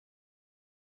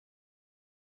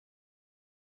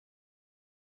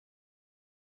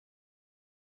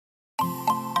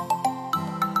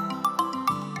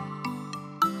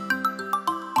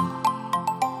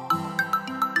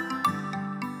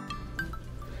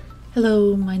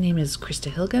Hello, my name is Krista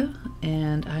Hilge,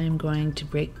 and I am going to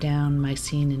break down my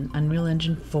scene in Unreal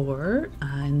Engine 4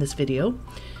 in this video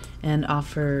and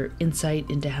offer insight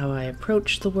into how I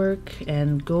approach the work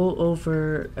and go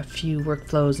over a few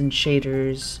workflows and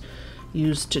shaders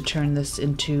used to turn this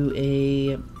into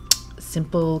a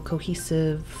simple,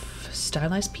 cohesive,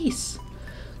 stylized piece.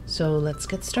 So let's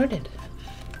get started.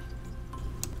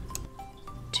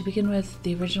 To begin with,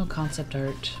 the original concept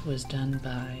art was done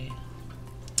by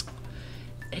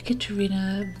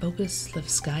Ekaterina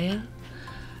Boguslivskaya,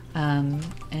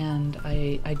 and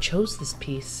I chose this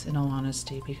piece in all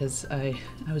honesty because I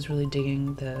was really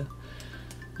digging the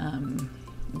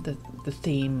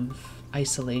theme of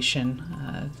isolation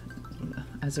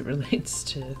as it relates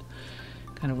to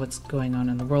kind of what's going on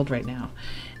in the world right now.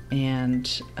 And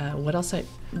what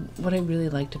I really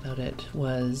liked about it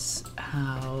was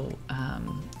how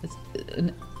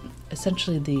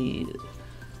essentially the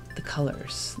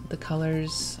colors,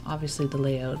 obviously the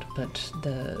layout, but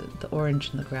the orange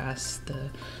in the grass,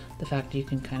 the fact you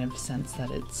can kind of sense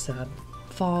that it's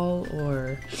fall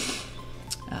or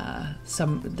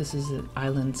this is an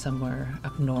island somewhere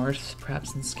up north,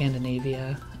 perhaps in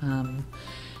Scandinavia,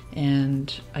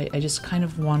 and I just kind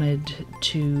of wanted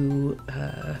to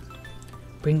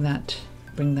bring that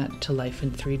to life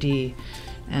in 3D.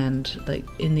 And like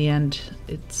in the end,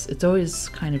 it's always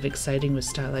kind of exciting with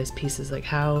stylized pieces. Like,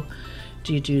 how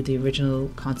do you do the original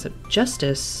concept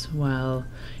justice while,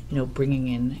 you know, bringing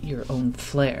in your own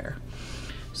flair?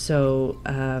 So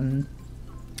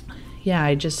yeah,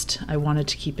 I wanted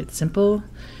to keep it simple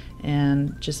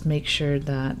and just make sure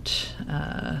that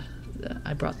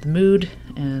I brought the mood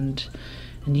and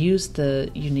use the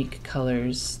unique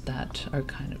colors that are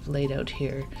kind of laid out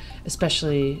here,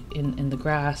 especially in the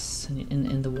grass and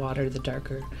in the water, the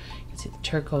darker. You can see the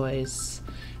turquoise,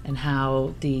 and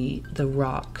how the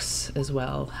rocks as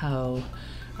well, how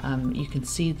you can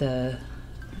see the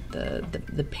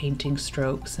painting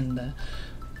strokes and the,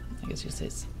 I guess you'd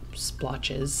say,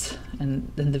 splotches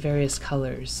and the various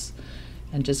colors,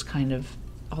 and just kind of,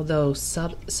 although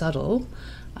subtle,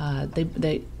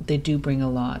 they do bring a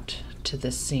lot to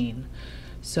this scene.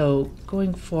 So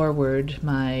going forward,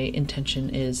 my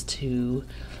intention is to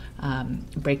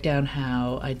break down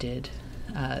how I did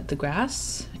the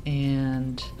grass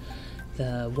and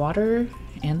the water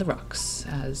and the rocks,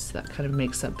 as that kind of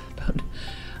makes up about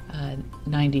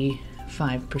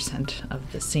 95%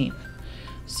 of the scene.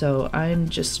 So I'm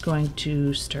just going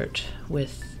to start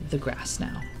with the grass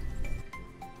now.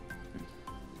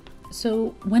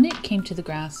 So when it came to the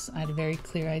grass, I had a very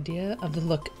clear idea of the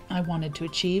look I wanted to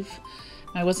achieve.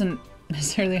 I wasn't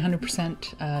necessarily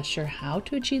 100% sure how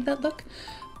to achieve that look,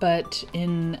 but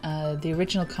in the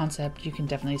original concept, you can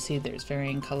definitely see there's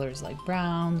varying colors like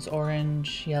browns,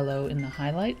 orange, yellow in the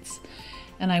highlights.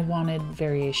 And I wanted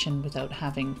variation without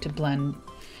having to blend,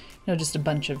 you know, just a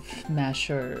bunch of mesh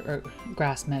or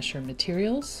grass mesh or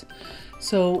materials.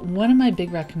 So one of my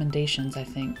big recommendations, I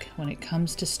think, when it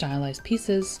comes to stylized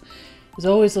pieces is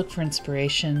always look for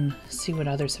inspiration, see what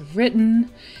others have written,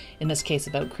 in this case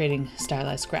about creating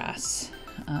stylized grass,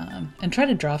 and try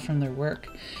to draw from their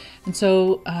work. And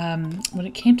so when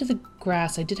it came to the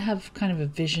grass, I did have kind of a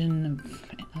vision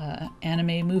of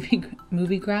anime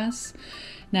movie grass.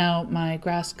 Now, my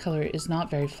grass color is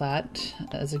not very flat,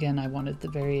 as again, I wanted the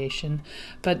variation,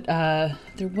 but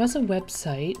there was a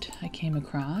website I came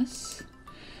across.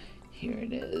 Here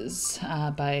it is,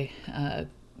 by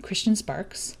Christian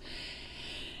Sparks.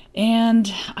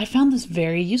 And I found this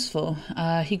very useful.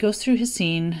 He goes through his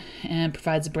scene and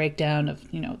provides a breakdown of,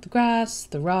 you know, the grass,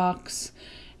 the rocks,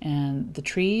 and the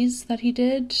trees that he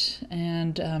did.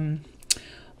 And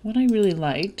what I really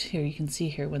liked, here you can see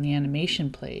here when the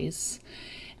animation plays,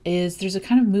 is there's a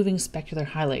kind of moving specular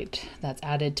highlight that's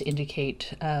added to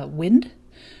indicate wind.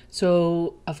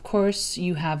 So, of course,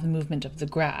 you have the movement of the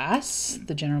grass,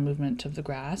 the general movement of the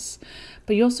grass,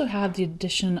 but you also have the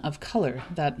addition of color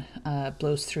that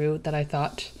blows through, that I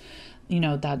thought, you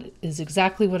know, that is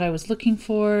exactly what I was looking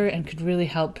for and could really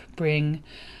help bring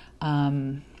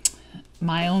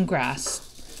my own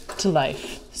grass to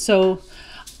life. So,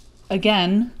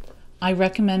 again, I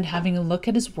recommend having a look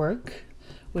at his work,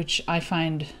 which I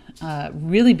find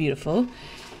really beautiful.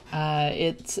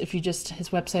 His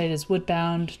website is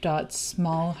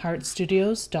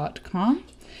woodbound.smallheartstudios.com.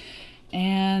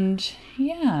 And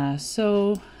yeah,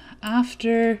 so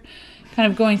after kind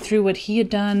of going through what he had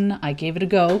done, I gave it a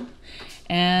go.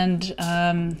 And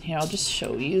here, I'll just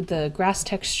show you the grass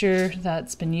texture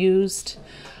that's been used.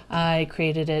 I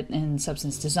created it in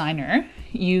Substance Designer.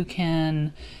 You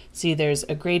can see there's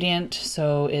a gradient,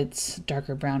 so it's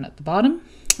darker brown at the bottom.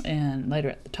 and lighter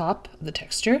at the top of the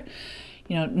texture.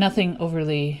 You know, nothing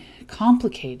overly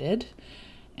complicated.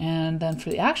 And then for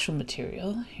the actual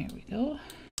material, here we go.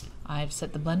 I've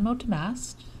set the blend mode to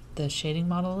masked. The shading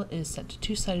model is set to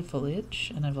two-sided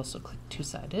foliage, and I've also clicked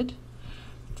two-sided.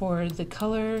 For the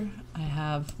color, I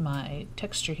have my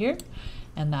texture here,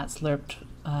 and that's lerped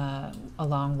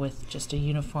along with just a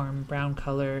uniform brown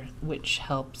color, which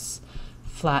helps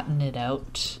flatten it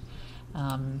out.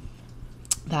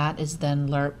 That is then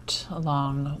lerped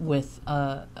along with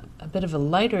a bit of a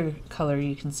lighter color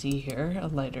you can see here, a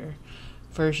lighter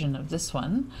version of this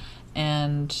one.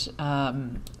 And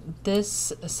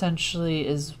this essentially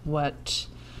is what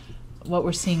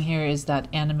we're seeing here is that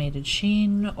animated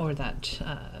sheen, or that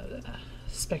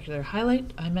specular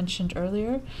highlight I mentioned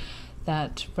earlier,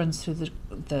 that runs through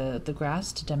the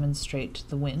grass to demonstrate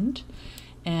the wind.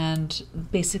 And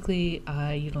basically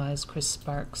I utilize Chris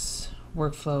Sparks'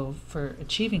 workflow for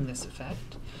achieving this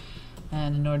effect.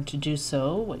 And in order to do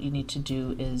so, what you need to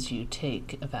do is you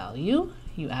take a value,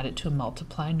 you add it to a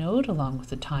multiply node along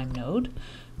with a time node,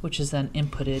 which is then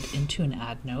inputted into an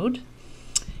add node.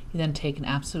 You then take an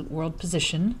absolute world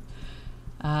position,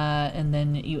 and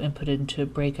then you input it into a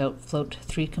breakout float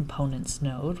 3 components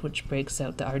node, which breaks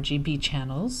out the RGB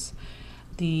channels.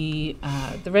 The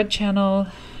red channel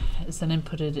is then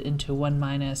inputted into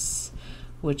 1-,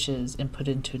 which is input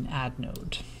into an add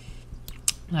node.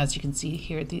 As you can see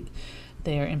here,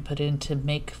 they are input into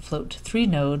make float 3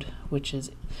 node, which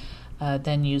is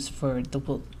then used for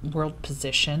the world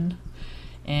position.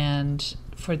 And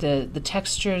for the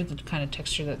texture, the kind of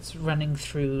texture that's running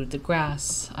through the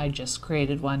grass, I just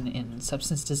created one in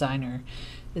Substance Designer.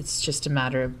 It's just a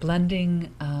matter of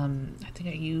blending. I think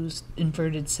I used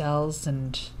inverted cells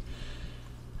and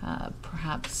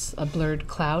perhaps a blurred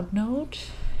cloud node.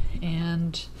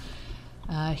 And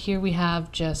here we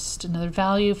have just another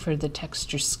value for the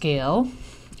texture scale.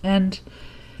 And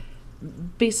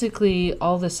basically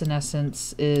all this in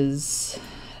essence is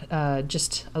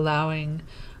just allowing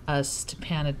us to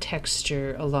pan a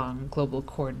texture along global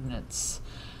coordinates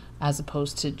as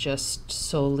opposed to just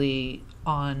solely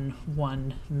on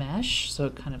one mesh, so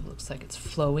it kind of looks like it's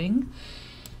flowing.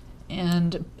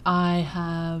 And I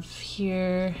have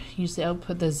here used the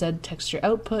output, the Z texture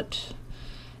output,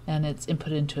 and it's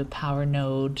input into a power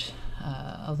node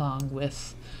along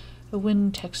with a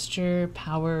wind texture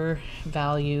power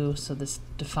value, so this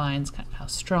defines kind of how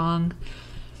strong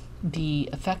the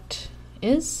effect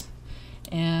is.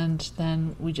 And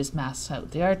then we just mask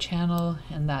out the R channel,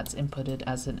 and that's inputted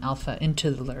as an alpha into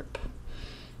the lerp.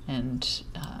 And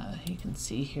you can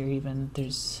see here even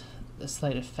there's a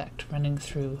slight effect running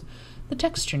through the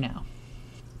texture now.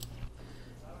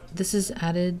 This is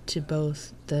added to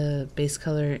both the base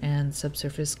color and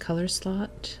subsurface color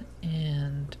slot,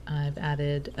 and I've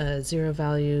added a 0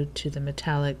 value to the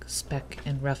metallic, spec,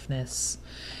 and roughness.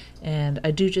 And I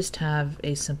do just have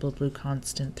a simple blue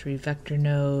constant 3 vector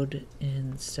node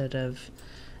instead of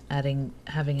having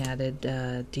added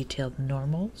detailed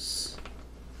normals.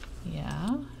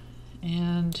 Yeah,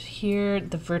 and here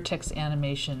the vertex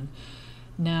animation.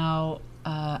 Now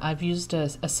I've used a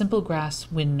simple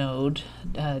grass wind node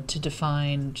to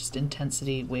define just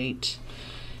intensity, weight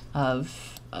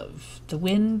of the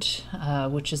wind,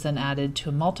 which is then added to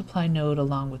a multiply node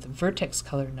along with a vertex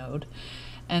color node.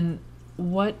 And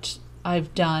what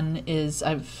I've done is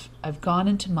I've gone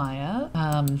into Maya,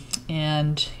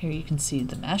 and here you can see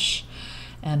the mesh,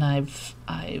 and I've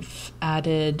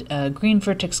added a green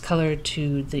vertex color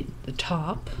to the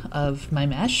top of my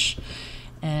mesh.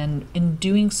 And in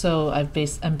doing so, I'm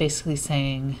basically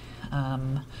saying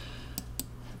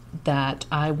that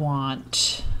I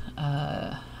want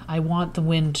the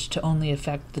wind to only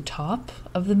affect the top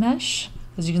of the mesh,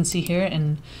 as you can see here,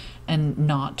 and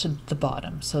not the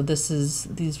bottom. So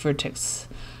these vertex,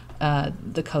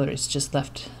 the color is just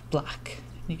left black.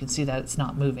 You can see that it's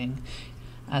not moving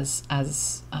as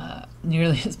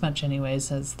nearly as much,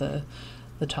 anyways, as the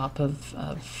top of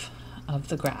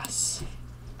the grass.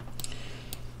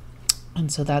 And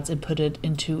so that's inputted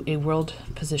into a world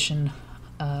position,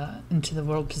 into the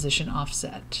world position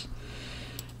offset.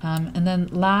 And then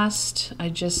last, I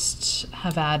just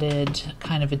have added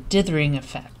kind of a dithering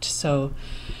effect. So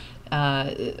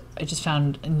I just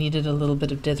found I needed a little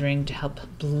bit of dithering to help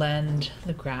blend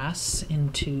the grass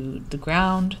into the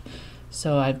ground.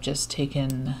 So I've just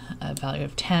taken a value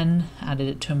of 10, added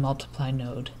it to a multiply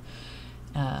node,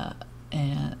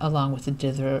 and along with a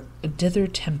dither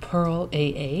temporal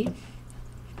AA.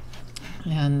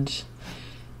 And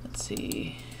let's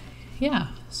see, yeah,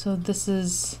 so this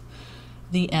is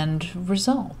the end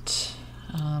result.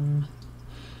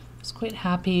 was quite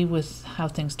happy with how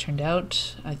things turned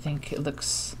out. I think it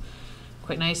looks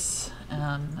quite nice,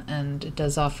 and it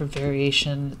does offer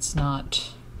variation. It's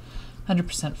not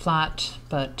 100% flat,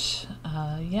 but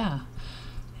yeah.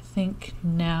 I think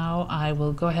now I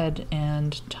will go ahead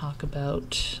and talk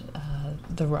about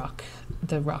the rock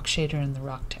shader and the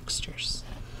rock textures.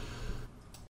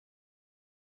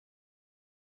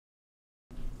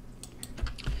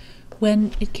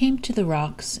 When it came to the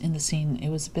rocks in the scene, it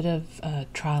was a bit of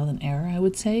trial and error, I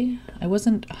would say. I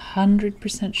wasn't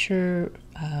 100% sure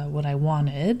what I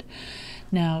wanted.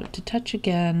 Now, to touch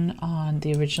again on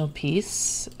the original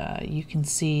piece, you can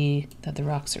see that the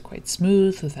rocks are quite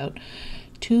smooth without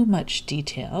too much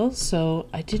detail. So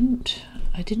I didn't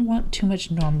want too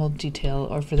much normal detail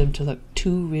or for them to look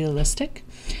too realistic.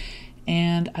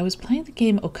 And I was playing the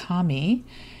game Okami,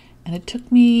 and it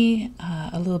took me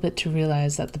a little bit to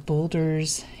realize that the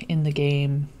boulders in the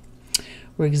game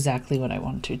were exactly what I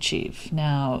wanted to achieve.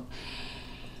 Now,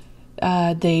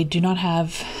 they do not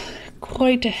have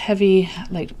quite a heavy,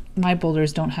 like my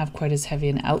boulders don't have quite as heavy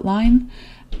an outline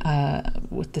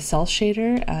with the cell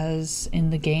shader as in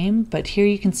the game, but here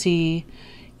you can see,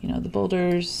 you know, the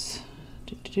boulders.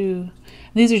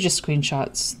 These are just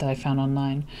screenshots that I found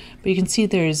online, but you can see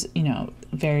there's, you know,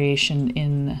 variation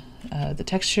in the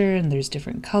texture, and there's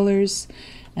different colors,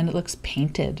 and it looks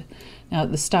painted. Now,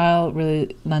 the style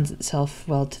really lends itself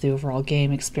well to the overall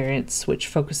game experience, which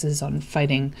focuses on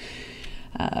fighting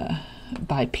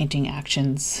by painting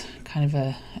actions, kind of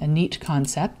a neat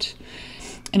concept.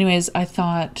 Anyways, I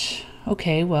thought,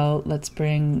 okay, well, let's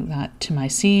bring that to my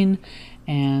scene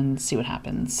and see what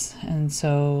happens. And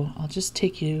so I'll just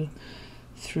take you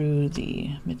through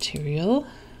the material.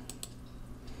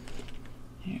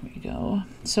 Here we go.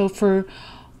 So for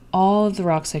all of the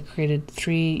rocks, I created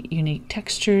 3 unique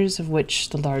textures, of which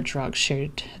the large rock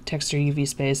shared texture UV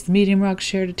space, the medium rock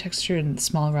shared a texture, and the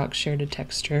small rock shared a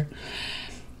texture.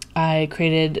 I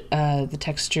created the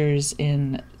textures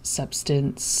in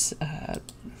Substance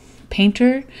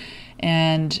Painter,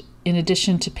 and in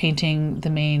addition to painting the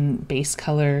main base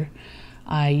color,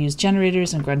 I used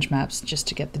generators and grunge maps just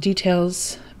to get the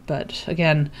details, but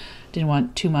again, didn't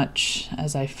want too much,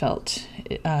 as I felt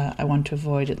I wanted to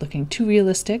avoid it looking too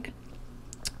realistic.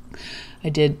 I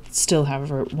did still,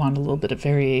 however, want a little bit of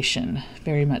variation,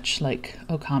 very much like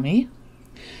Okami.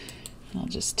 I'll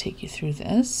just take you through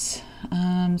this.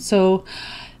 So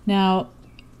now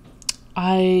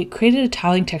I created a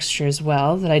tiling texture as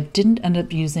well that I didn't end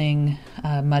up using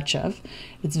much of.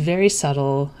 It's very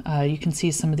subtle. You can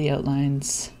see some of the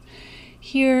outlines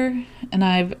here, and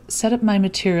I've set up my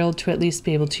material to at least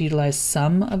be able to utilize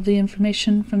some of the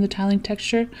information from the tiling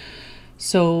texture.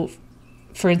 So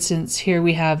for instance, here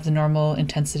we have the normal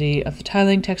intensity of the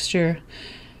tiling texture,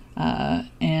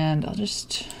 and I'll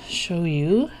just show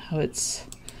you how it's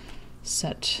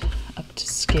set up to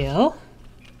scale.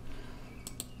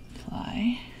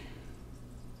 Apply.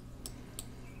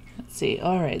 Let's see.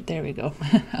 All right, there we go.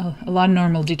 A lot of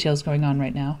normal details going on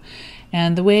right now.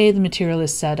 And the way the material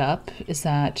is set up is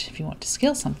that if you want to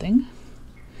scale something,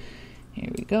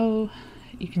 here we go.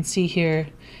 You can see here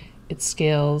it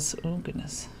scales. Oh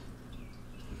goodness.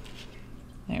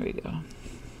 There we go.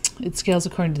 It scales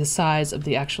according to the size of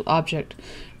the actual object,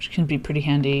 which can be pretty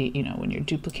handy, you know, when you're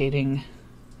duplicating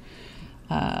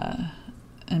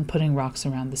and putting rocks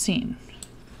around the scene.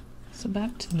 So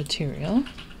back to the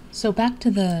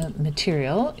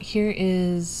material. Here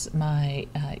is my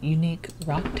unique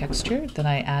rock texture that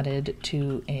I added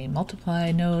to a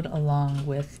multiply node along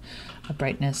with a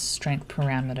brightness strength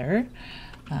parameter.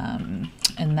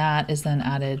 And that is then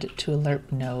added to a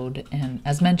lerp node. And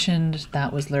as mentioned,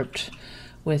 that was lerped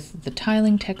with the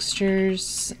tiling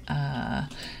textures.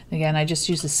 Again, I just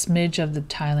use a smidge of the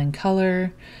tiling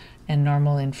color and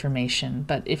normal information.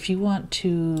 But if you want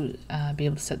to be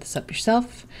able to set this up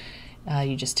yourself,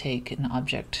 you just take an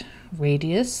object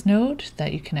radius node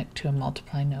that you connect to a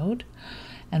multiply node.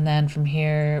 And then from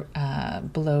here,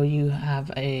 below you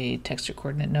have a texture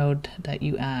coordinate node that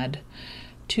you add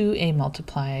to a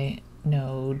multiply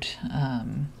node.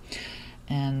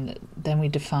 And then we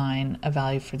define a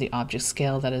value for the object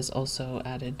scale that is also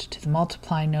added to the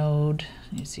multiply node.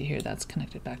 You see here that's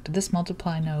connected back to this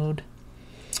multiply node.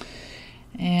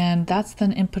 And that's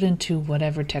then input into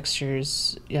whatever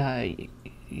textures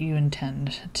you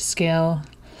intend to scale.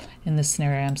 In this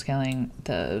scenario, I'm scaling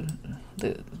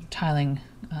the tiling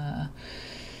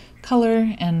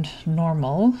color and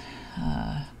normal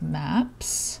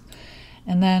maps.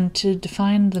 And then to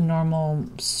define the normal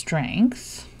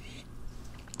strength,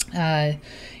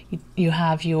 you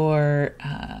have your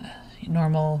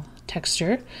normal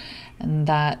texture, And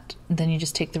then you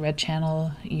just take the red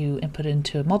channel, you input it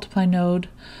into a multiply node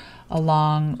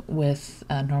along with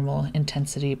a normal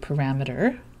intensity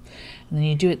parameter. And then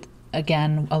you do it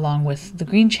again along with the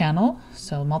green channel,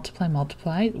 so multiply,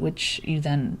 multiply, which you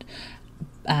then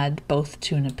add both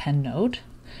to an append node.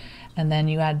 And then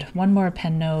you add one more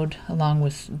append node along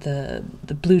with the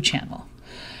blue channel.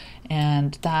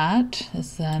 And that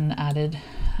is then added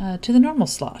to the normal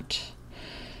slot.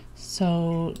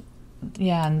 So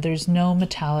yeah, and there's no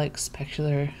metallic,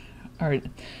 specular, or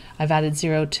I've added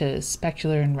 0 to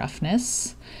specular and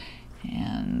roughness.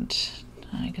 And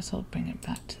I guess I'll bring it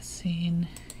back to the scene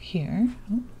here.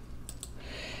 Oh,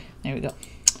 there we go.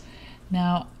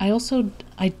 Now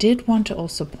I did want to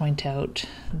also point out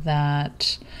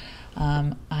that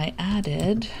I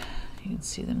added, you can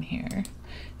see them here,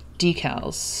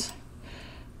 decals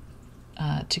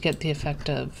to get the effect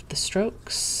of the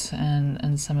strokes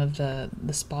and some of the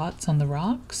spots on the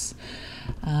rocks.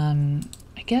 I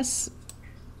guess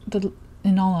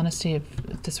in all honesty, if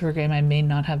this were a game, I may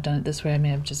not have done it this way. I may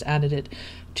have just added it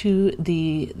to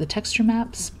the texture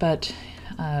maps, but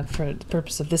for the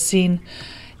purpose of this scene,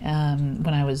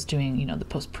 when I was doing, the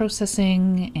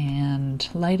post-processing and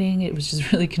lighting, it was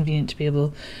just really convenient to be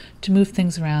able to move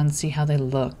things around, see how they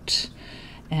looked,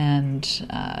 and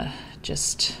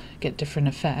just get different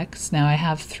effects. Now I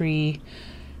have three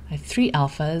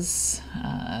alphas,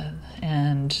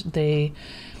 and they,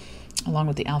 along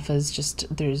with the alphas,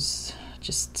 there's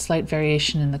just slight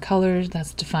variation in the color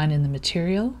that's defined in the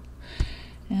material.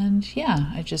 And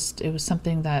yeah, it was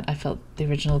something that I felt the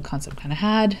original concept kind of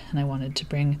had, and I wanted to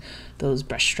bring those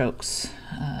brush strokes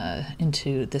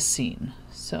into this scene.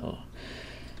 So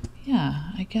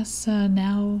yeah, I guess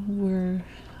now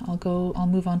I'll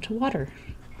move on to water.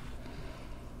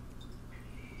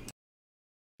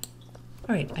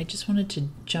 All right, I just wanted to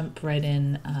jump right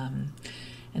in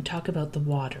and talk about the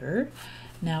water.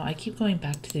 Now, I keep going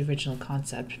back to the original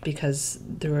concept because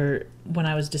when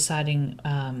I was deciding,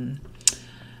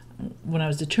 when I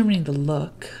was determining the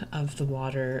look of the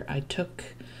water, I took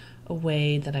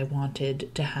away that I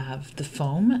wanted to have the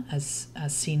foam as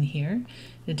seen here.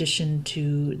 In addition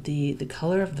to the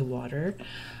color of the water,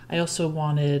 I also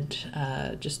wanted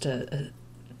just a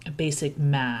basic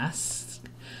mass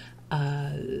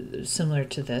similar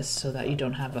to this, so that you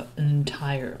don't have an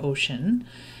entire ocean.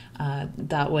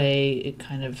 That way it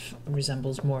kind of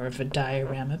resembles more of a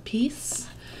diorama piece.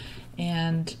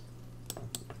 And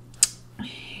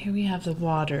here we have the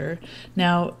water.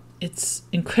 Now, it's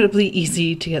incredibly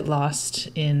easy to get lost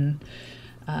in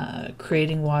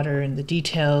creating water and the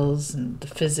details and the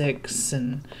physics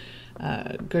and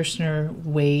Gerstner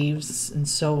waves and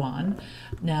so on.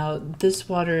 Now, this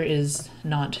water is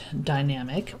not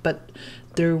dynamic, but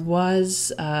there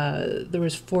was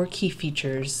 4 key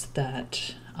features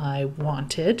that I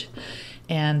wanted,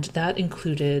 and that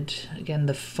included, again,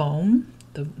 the foam,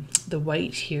 the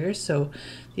white here, so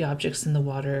the objects in the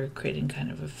water creating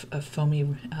kind of a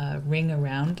foamy ring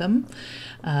around them.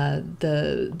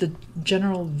 The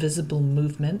general visible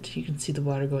movement, you can see the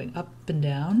water going up and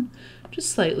down, just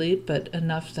slightly, but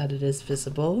enough that it is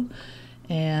visible.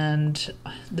 And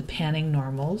the panning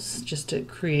normals, just to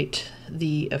create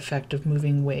the effect of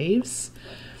moving waves.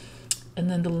 And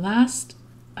then the last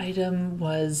item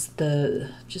was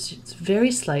it's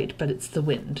very slight, but it's the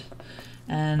wind.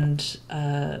 And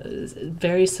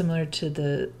very similar to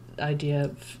the idea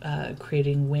of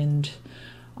creating wind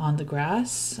on the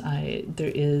grass,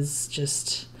 there is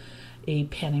just a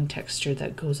panning texture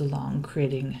that goes along,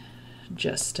 creating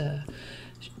just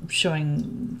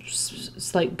showing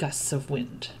slight gusts of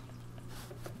wind.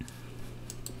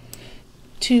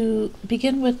 To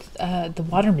begin with the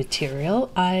water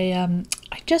material,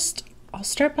 I'll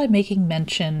start by making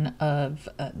mention of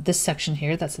this section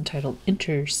here that's entitled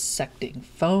Intersecting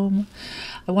Foam.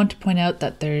 I want to point out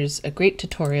that there's a great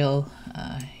tutorial,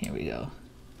 here we go,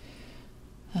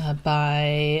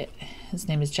 by, his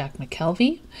name is Jack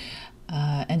McKelvey,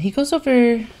 and he goes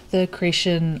over the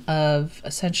creation of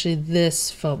essentially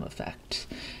this foam effect.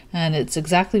 And it's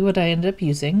exactly what I ended up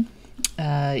using.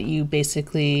 You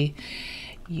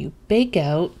bake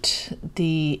out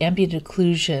the ambient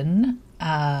occlusion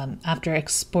after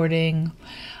exporting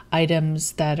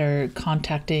items that are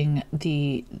contacting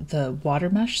the water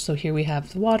mesh. So here we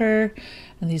have the water,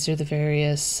 and these are the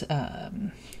various,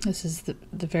 this is the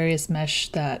various mesh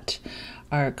that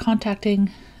are contacting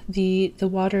the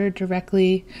water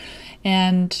directly.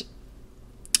 And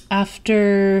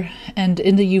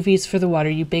in the UVs for the water,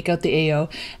 you bake out the AO,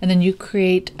 and then you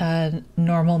create a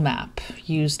normal map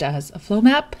used as a flow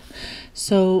map.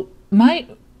 So my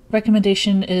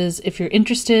recommendation is, if you're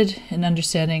interested in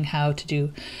understanding how to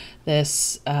do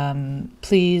this,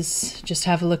 please just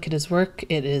have a look at his work.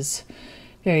 It is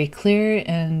very clear,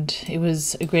 and it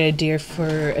was a great idea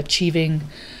for achieving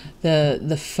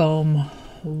the foam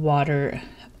water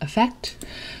effect.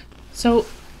 So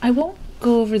I won't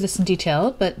go over this in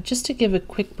detail, but just to give a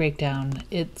quick breakdown,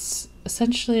 it's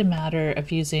essentially a matter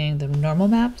of using the normal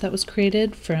map that was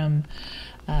created from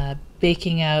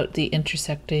baking out the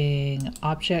intersecting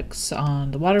objects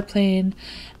on the water plane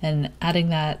and adding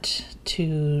that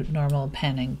to normal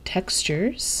panning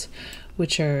textures,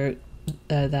 which are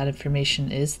that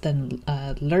information is then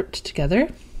lerped together.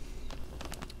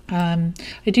 I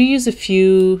do use a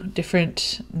few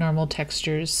different normal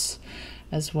textures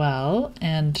as well,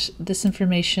 and this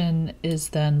information is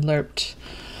then lerped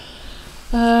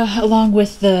along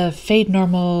with the fade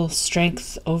normal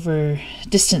strength over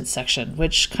distance section,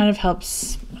 which kind of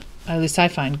helps, at least I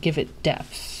find, give it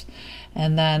depth.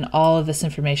 And then all of this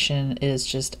information is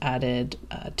just added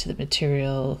to the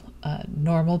material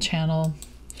normal channel.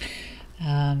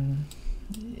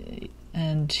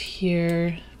 And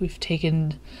here we've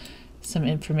taken some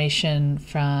information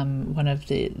from one of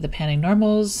the panning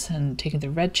normals and taken the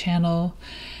red channel,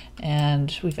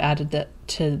 and we've added that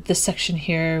to this section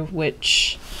here,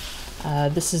 which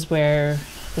this is where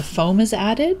the foam is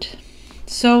added.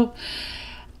 So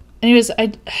anyways,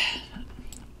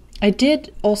 I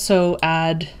did also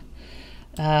add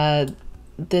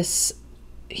this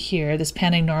here, this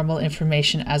panning normal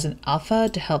information as an alpha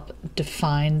to help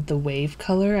define the wave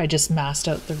color. I just masked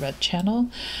out the red channel,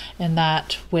 and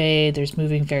that way there's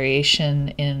moving variation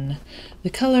in the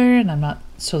color, and I'm not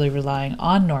solely relying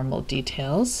on normal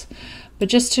details. But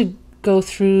just to go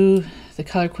through the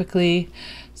color quickly,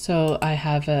 so I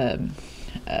have a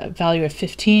value of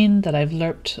 15 that I've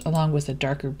lerped along with a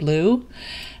darker blue,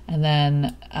 and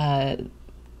then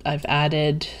I've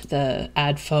added the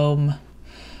add foam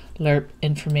lerp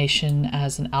information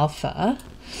as an alpha.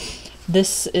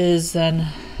 This is then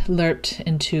lerped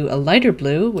into a lighter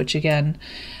blue, which again,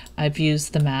 I've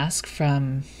used the mask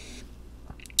from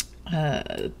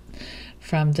the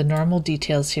normal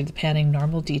details here, the panning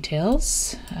normal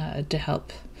details, to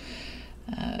help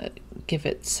give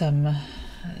it some,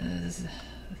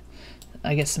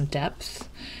 I guess, some depth.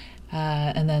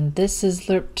 And then this is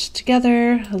lerped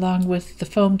together along with the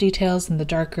foam details and the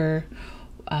darker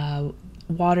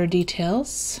water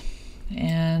details.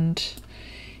 And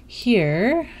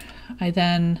here I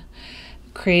then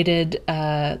created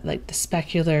like the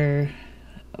specular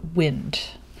wind,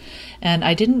 and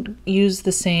I didn't use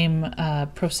the same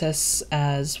process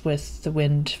as with the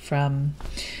wind from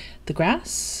the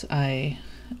grass. I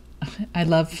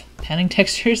love panning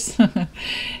textures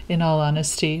in all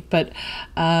honesty, but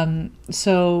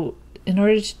so in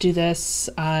order to do this,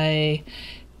 I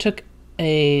took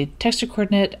a texture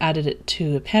coordinate, added it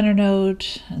to a panner node,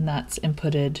 and that's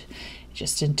inputted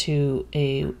just into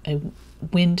a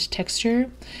wind texture.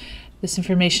 This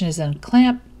information is then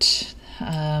clamped,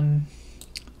 the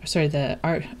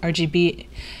RGB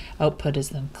output is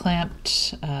then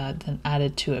clamped, then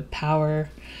added to a power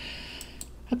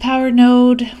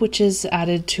node, which is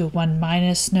added to a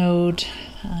 1- node.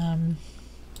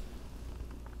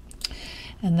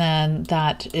 And then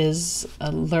that is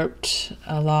lerped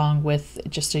along with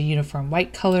just a uniform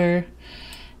white color,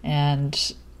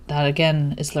 and that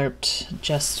again is lerped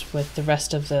just with the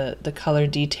rest of the color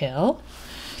detail.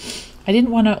 I didn't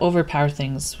want to overpower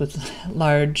things with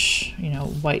large,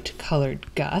 white colored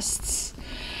gusts,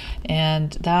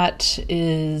 and that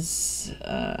is,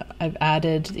 I've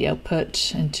added the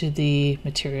output into the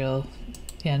material,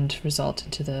 the end result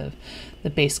into the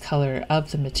base color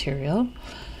of the material.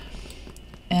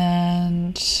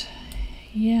 And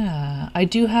yeah, I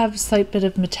do have a slight bit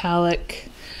of metallic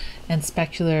and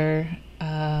specular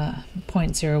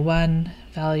 0.01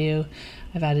 value.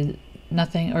 I've added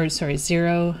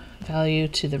zero value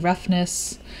to the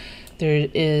roughness. There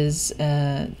is,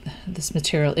 this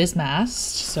material is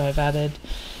masked, so I've added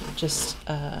just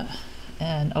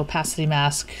an opacity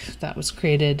mask that was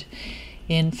created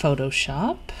in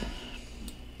Photoshop.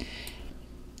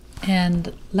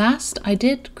 And last, I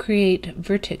did create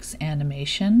vertex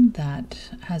animation that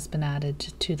has been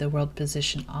added to the world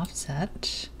position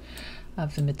offset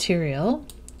of the material.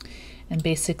 And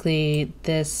basically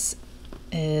this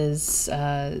is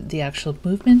the actual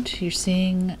movement you're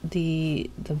seeing the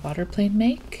water plane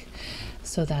make,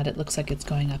 so that it looks like it's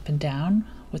going up and down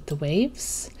with the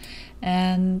waves.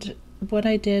 And what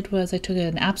I did was I took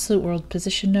an absolute world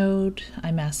position node,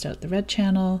 I masked out the red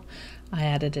channel, I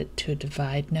added it to a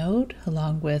divide node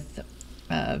along with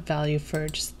value for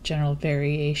just general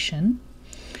variation.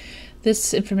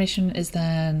 This information is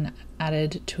then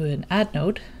added to an add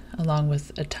node, along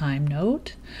with a time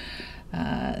node,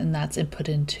 and that's input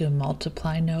into a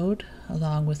multiply node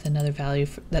along with another value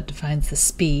that defines the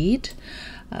speed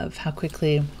of how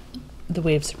quickly the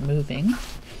waves are moving.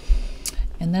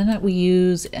 And then we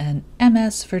use an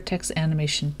MS Vertex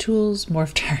Animation Tools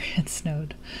Morph Targets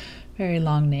node. Very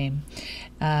long name.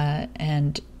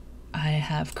 And I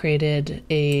have created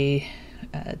a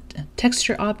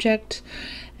texture object,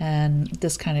 and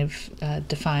this kind of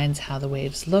defines how the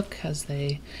waves look as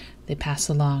they pass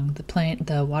along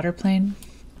the water plane.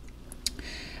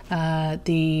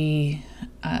 The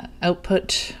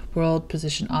output world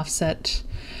position offset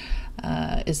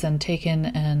is then taken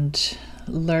and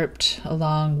lerped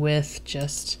along with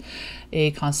just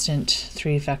a constant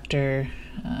 3-vector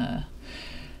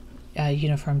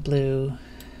uniform blue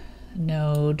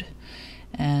node.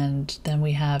 And then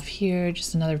we have here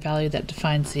just another value that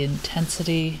defines the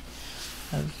intensity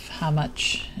of how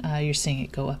much you're seeing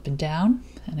it go up and down.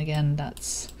 And again,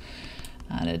 that's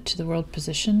added to the world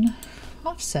position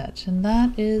offset. And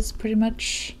that is pretty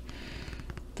much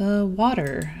the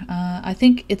water. I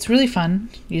think it's really fun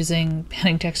using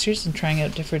panning textures and trying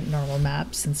out different normal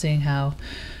maps and seeing how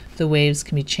the waves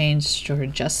can be changed or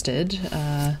adjusted.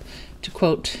 To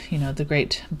quote, the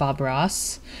great Bob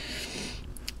Ross,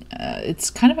 it's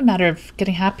kind of a matter of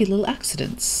getting happy little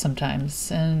accidents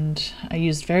sometimes. And I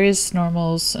used various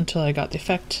normals until I got the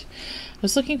effect I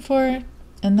was looking for,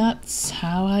 and that's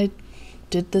how I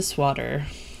did this water.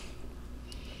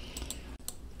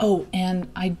 Oh, and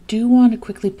I do want to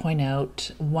quickly point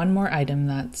out one more item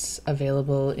that's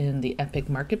available in the Epic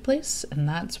Marketplace, and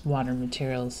that's water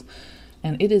materials.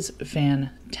 And it is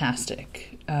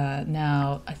fantastic.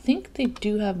 Now, I think they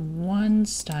do have one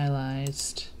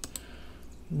stylized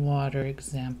water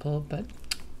example, but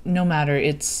no matter,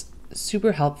 it's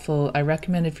super helpful. I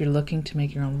recommend if you're looking to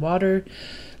make your own water,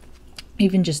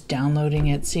 even just downloading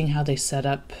it, seeing how they set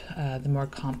up the more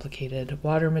complicated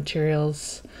water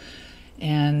materials.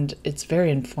 And it's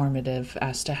very informative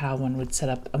as to how one would set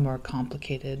up a more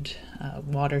complicated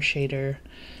water shader,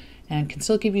 and can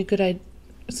still give you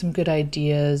some good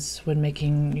ideas when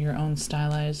making your own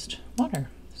stylized water.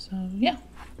 So yeah.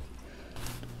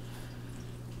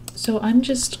 So I'm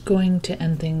just going to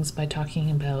end things by talking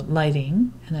about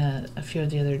lighting and a few of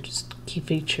the other just key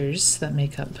features that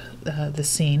make up the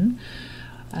scene.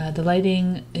 The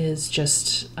lighting is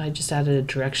I just added a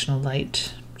directional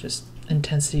light, just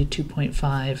intensity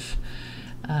 2.5.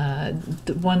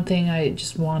 The one thing I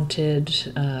just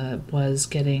wanted was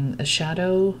getting a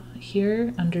shadow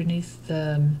here underneath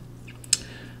the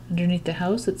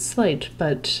house. It's slight,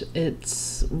 but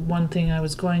it's one thing I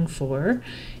was going for,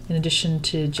 in addition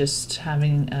to just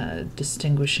having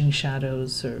distinguishing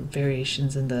shadows or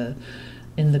variations in the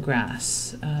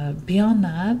grass. Beyond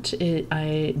that,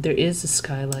 there is a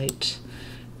skylight,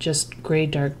 just gray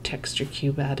dark texture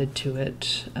cube added to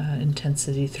it,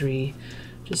 intensity 3,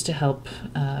 just to help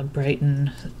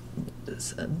brighten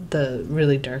the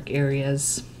really dark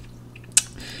areas.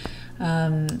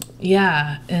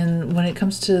 Yeah, and when it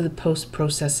comes to the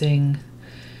post-processing,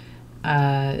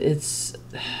 there's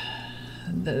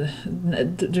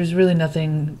really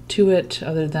nothing to it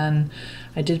other than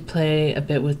I did play a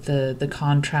bit with the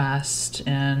contrast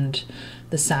and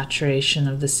the saturation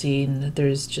of the scene.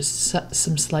 There's just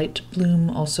some slight bloom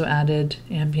also added,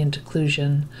 ambient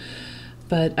occlusion.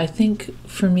 But I think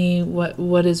for me,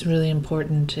 what is really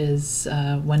important is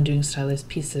when doing stylized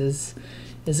pieces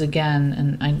is, again,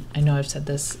 and I know I've said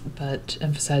this, but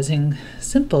emphasizing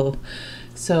simple.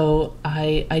 So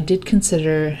I did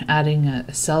consider adding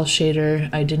a cell shader.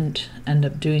 I didn't end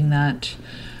up doing that.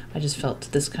 I just felt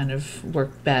this kind of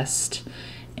worked best.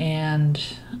 And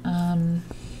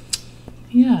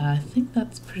yeah, I think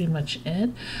that's pretty much it.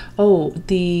 Oh,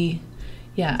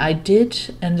 yeah, I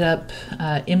did end up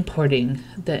importing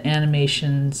the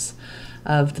animations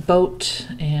of the boat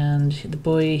and the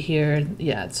boy here.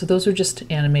 Yeah, so those are just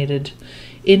animated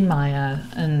in Maya,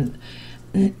 and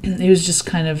it was just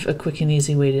kind of a quick and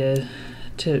easy way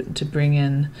to bring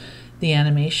in the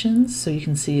animations. So you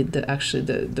can see that actually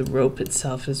the rope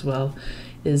itself as well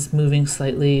is moving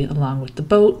slightly along with the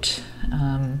boat.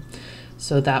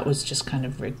 So that was just kind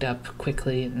of rigged up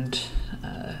quickly, and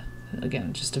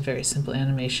again, just a very simple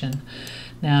animation.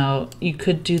 Now you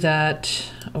could do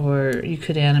that, or you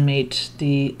could animate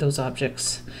those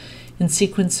objects in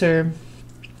sequencer,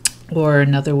 or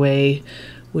another way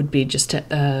would be just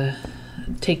to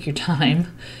take your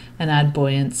time and add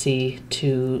buoyancy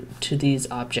to these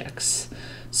objects,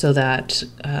 so that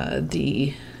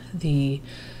the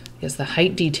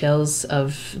height details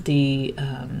of the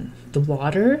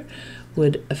water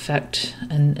would affect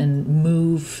and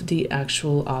move the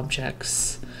actual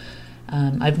objects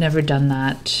I've never done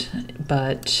that,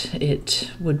 but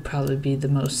it would probably be the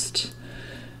most,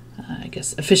 I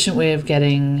guess, efficient way of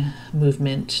getting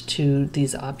movement to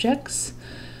these objects.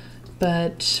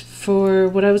 But for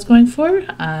what I was going for,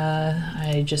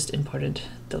 I just imported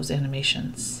those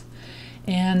animations.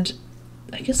 And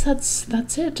I guess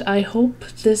that's it. I hope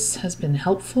this has been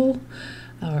helpful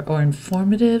or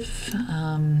informative.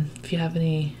 If you have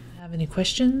any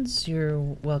questions, you're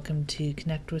welcome to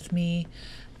connect with me.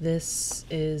 This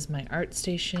is my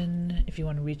Artstation. If you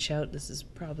want to reach out, this is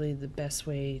probably the best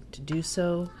way to do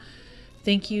so.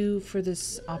 Thank you for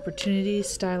this opportunity,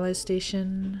 Stylized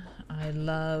Station. I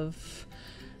love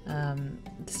the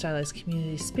stylized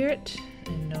community spirit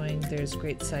and knowing there's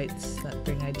great sites that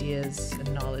bring ideas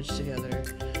and knowledge together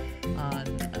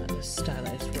on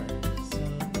stylized work.